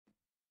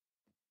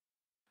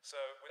So,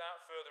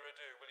 without further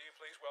ado, will you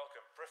please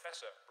welcome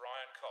Professor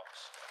Brian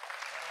Cox.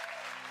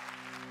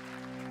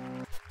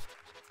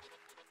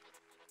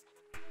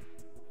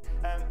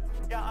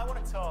 I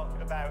want to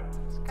talk about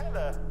kind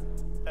of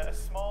a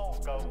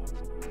small goal.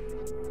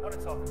 I want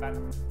to talk about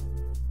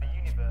the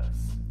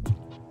universe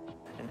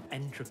and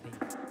entropy.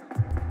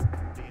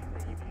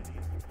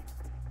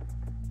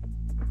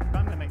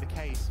 I'm going to make the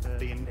case for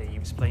the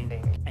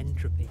explaining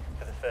entropy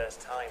for the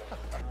first time.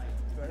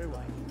 Very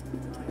well.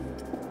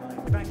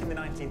 Back in the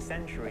 19th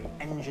century,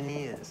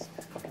 engineers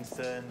were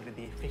concerned with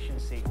the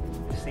efficiency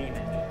of steam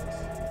engines.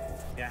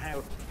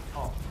 How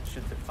hot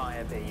should the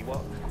fire be?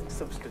 What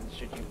substance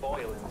should you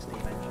boil in the steam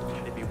engine?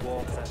 Should it be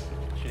water?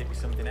 Should it be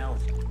something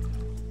else?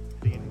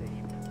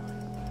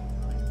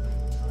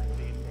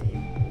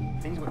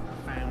 These were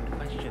profound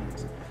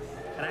questions.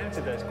 And out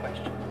of those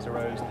questions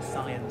arose the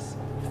science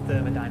of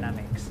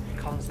thermodynamics,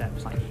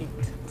 concepts like heat,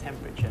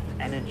 temperature,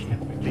 energy,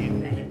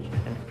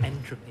 and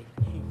entropy.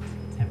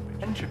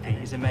 Entropy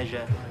is a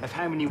measure of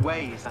how many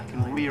ways I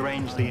can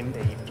rearrange the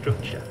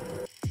structure.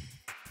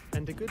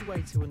 And a good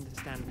way to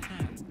understand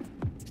how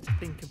is to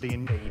think of the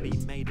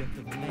being made up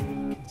of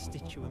many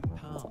constituent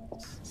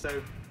parts.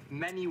 So,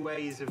 many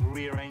ways of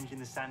rearranging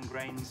the sand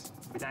grains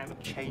without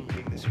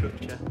changing the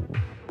structure.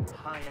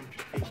 High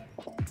entropy.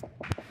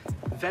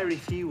 Very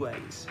few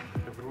ways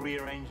of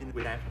rearranging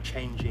without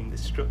changing the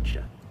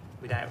structure,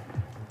 without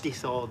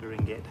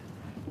disordering it.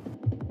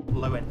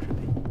 Low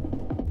entropy.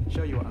 I'll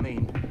show you what I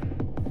mean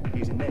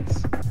using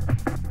this.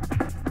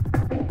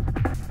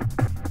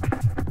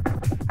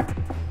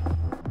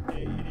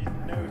 It is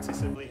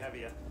noticeably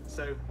heavier.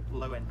 So,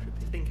 low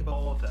entropy. Think of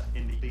order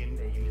in the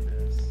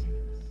universe.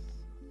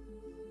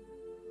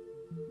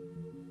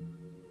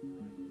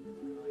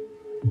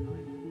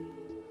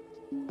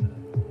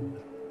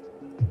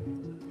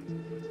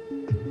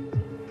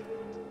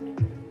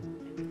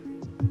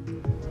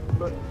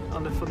 But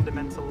on a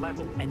fundamental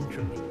level,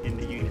 entropy in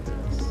the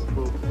universe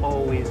will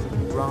always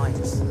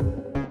rise.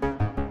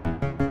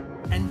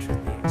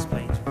 Entropy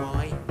explains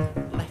why,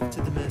 left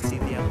to the mercy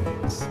of the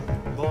elements,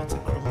 water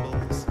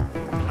crumbles,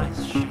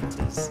 ice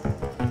shatters,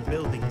 and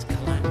buildings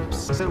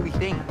collapse. So we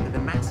think that the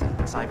matter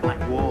inside black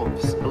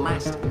dwarfs, the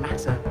last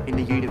matter in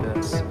the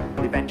universe,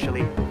 will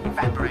eventually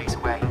evaporate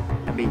away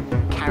and be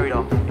carried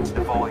off into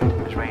the void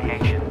as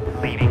radiation,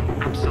 leaving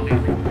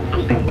absolutely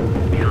nothing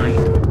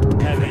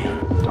behind. Heavy.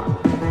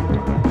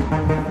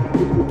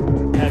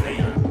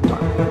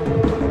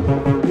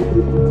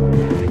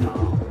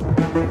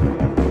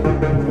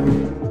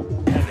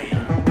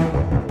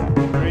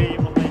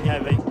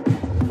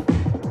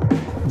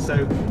 So,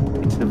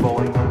 it's the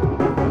void.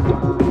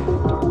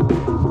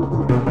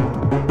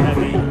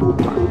 Heavy.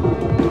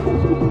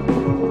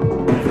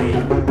 Heavy.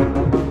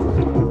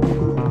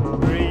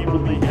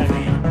 Extremely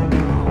heavy.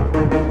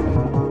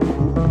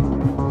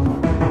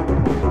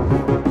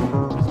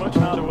 It's much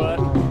harder work.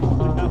 I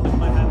can't lift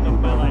my hand off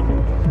my leg.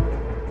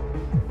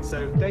 So,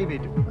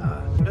 David,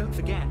 don't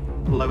forget,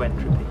 low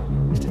entropy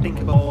is to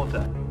think of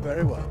order.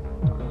 Very well.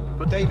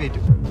 But David,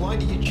 why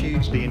do you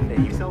choose the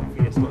indie? It's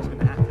obvious what's going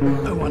to happen.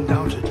 Oh,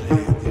 undoubtedly,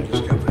 the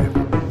discovery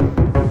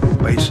of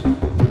base.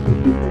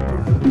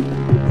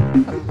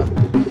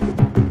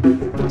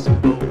 That's a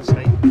bold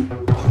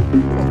statement.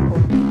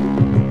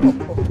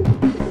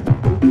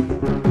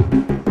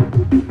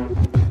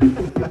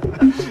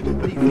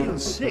 But he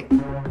feels sick.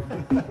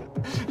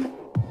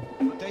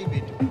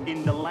 David,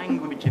 in the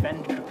language of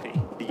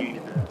entropy, the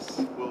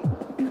universe will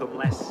become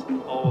less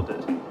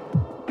ordered.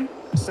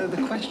 So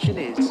the question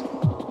is,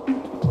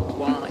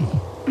 why?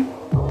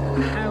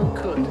 How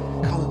could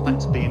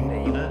complex being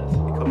the Earth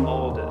become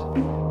ordered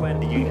when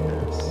the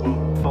universe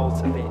will fall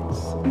to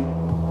bits?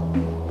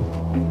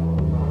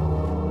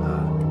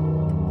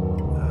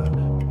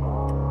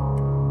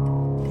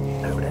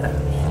 Nobody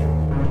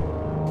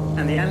knows.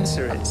 And the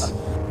answer is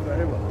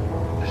Very well.